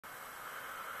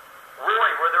Roy,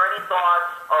 were there any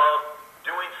thoughts of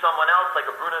doing someone else like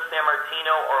a Bruno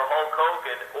Sammartino or Hulk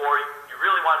Hogan, or you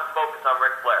really wanted to focus on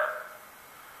Ric Flair?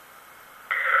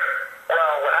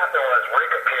 Well, what happened was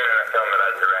Rick appeared in a film that I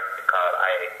directed called I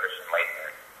Hate Christian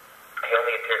Laettner. He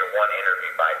only appeared in one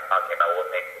interview by talking about what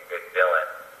makes a good villain.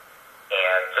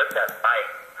 And just that fight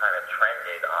kind of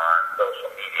trended on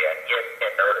social media, and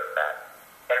ESPN noticed that.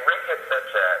 And Rick has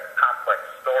such a complex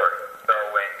story, so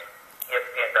when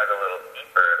ESPN dug a little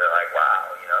deeper, they're like,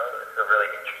 wow, this is a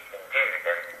really interesting dude.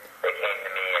 And they came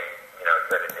to me and,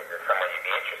 said, is this someone you'd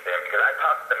be interested in? Because I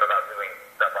talked to them about doing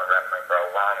stuff on wrestling for a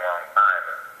long, long time.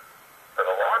 And for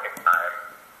the longest time,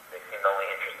 they seemed only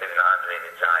interested in Andre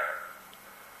the Giant.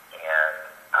 And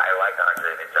I like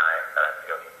Andre the Giant, but I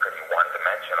feel he's pretty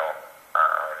one-dimensional,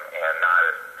 and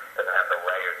doesn't have the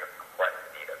layers of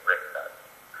complexity that Rick does.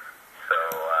 So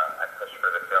I pushed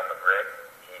for the film with Rick.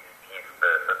 He's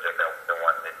the subject I've been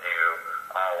wanting to do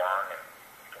all along, and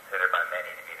he's considered by many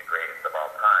to be the greatest of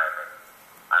all time. And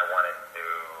I wanted to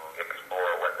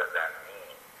explore what does that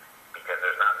mean, because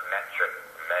there's not metrics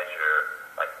to measure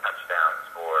like touchdown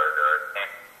scored or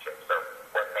championships. So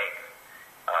what makes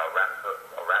a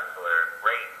wrestler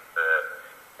great?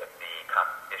 The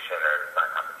competition, or it's not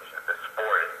competition, the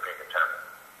sport is predetermined.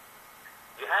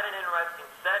 You had an interesting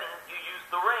setting. You used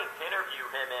the ring to interview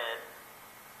him in.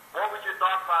 What was your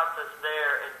thought process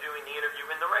there in doing the interview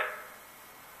in the ring?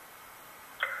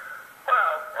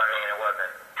 Well, it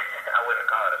wasn't, I wouldn't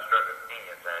call it a stroke of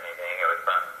genius or anything. It was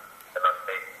the most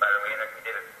basic matter. We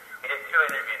did two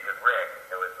interviews with Rick.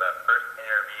 It was the first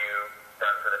interview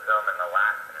done for the film and the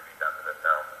last interview done for the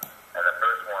film. And the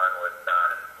first one was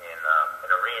done in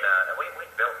an arena, and we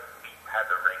had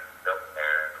the ring built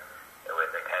there. It was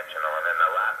intentional. And then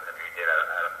the last interview we did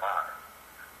at a bar.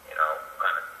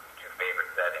 Kind of two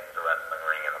favorite settings, the wrestling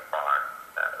ring and a bar.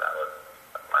 That was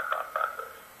my thought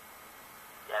process.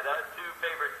 Yeah, those two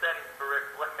favorite settings for Ric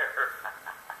Flair.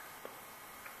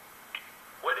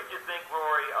 What did you think,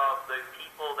 Rory, of the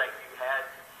people that you had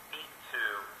to speak to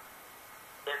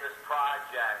in this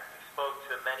project? You spoke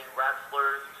to many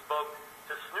wrestlers. You spoke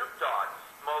to Snoop Dogg.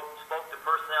 You spoke to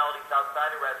personalities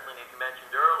outside of wrestling, as you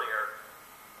mentioned earlier.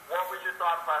 What was your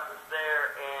thought process there,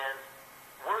 and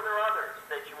were there others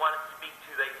that you wanted to speak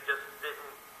to that you just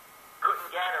couldn't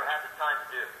get or had the time to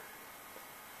do?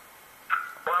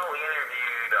 Well, we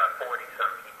interviewed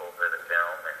 40-some people for the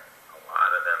film, and a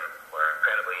lot of them were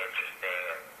incredibly interesting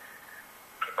and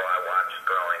people I watched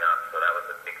growing up, so that was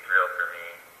a big thrill for me.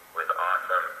 It was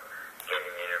awesome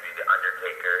getting to interview The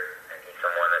Undertaker, and he's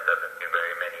someone that doesn't do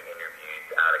very many interviews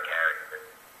out of character.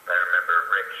 I remember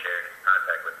Rick shared his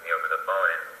contact with me over the phone,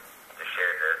 and he just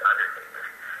shared the Undertaker.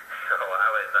 So I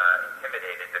was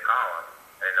intimidated to call him.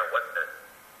 I didn't know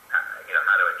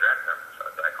how to address him. So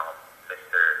did I call him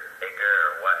Mr. Taker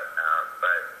or what?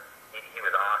 But he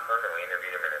was awesome, and we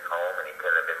interviewed him in his home, and he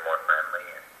couldn't have been more friendly.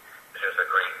 And it was just a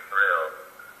great thrill.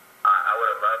 I would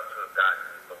have loved to have gotten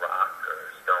The Rock or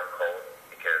Stone Cold,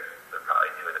 because they're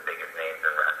probably two of the biggest names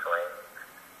in wrestling.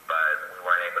 But we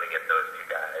weren't able to get those two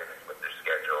guys with their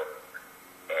schedule.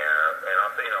 And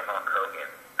also, Hulk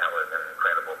Hogan. That was an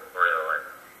incredible thrill, and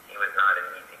he was not an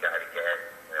easy guy to get.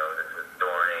 This was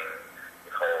during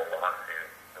his whole lawsuit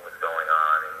that was going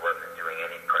on. He wasn't doing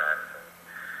any press.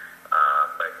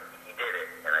 But he did it,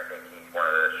 and I think he's one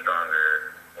of the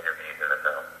stronger interviews in the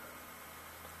film.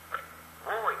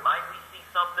 Rory, might we see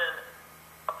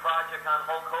a project on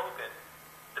Hulk Hogan,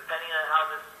 depending on how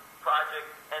this project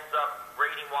ends up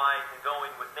rating-wise and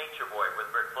going with Nature Boy, with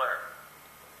Ric Flair?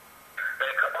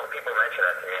 A couple of people mentioned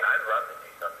that to me. I'd love to do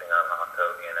something on Hulk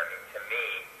Hogan. To me,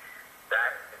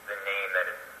 that is the name that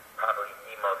is probably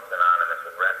the most synonymous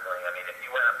with wrestling. If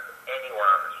you went up to anyone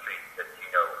on the street and said, do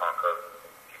you know Hulk Hogan?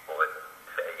 People would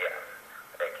say yes.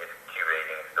 I think his Q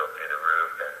rating is still through the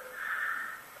roof, and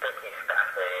I think he's a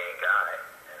fascinating guy,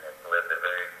 and has lived a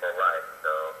very full life.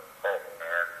 So, Hulk,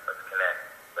 man, let's connect.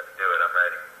 Let's do it. I'm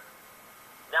ready.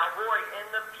 Now, Rory, in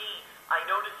the piece, I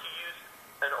noticed you used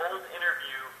an old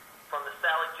interview from the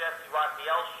Sally Jessy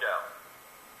Raphael Show.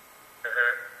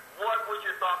 Mm-hmm. What was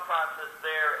your thought process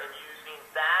there in using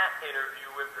that interview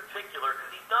in particular?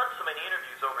 Because he's done so many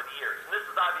interviews over the years, and this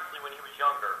is obviously when he was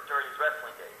younger, during his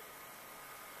wrestling days.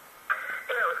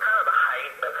 It was kind of the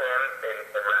height of him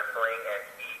in wrestling, and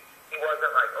he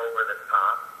wasn't like over the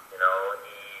top.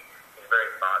 He's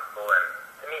very thoughtful, and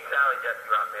to me, Sally Jessy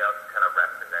Raphael kind of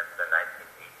represents the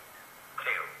 1980s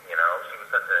too. She was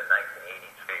such a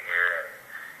 1980s figure, and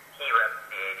he reps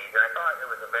the 80s, and I thought it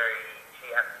was she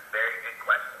asked very good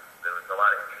questions. There was a lot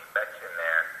of introspection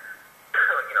there,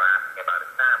 asking about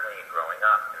his family and growing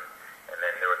up, and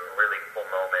then there were some really cool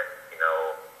moments,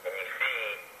 and you see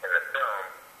in the film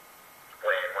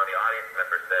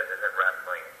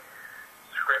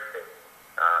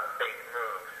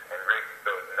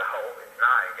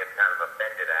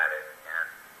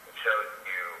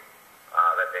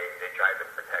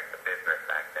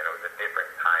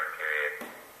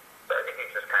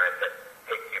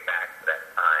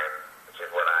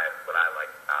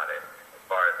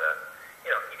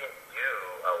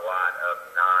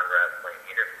wrestling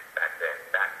interviews.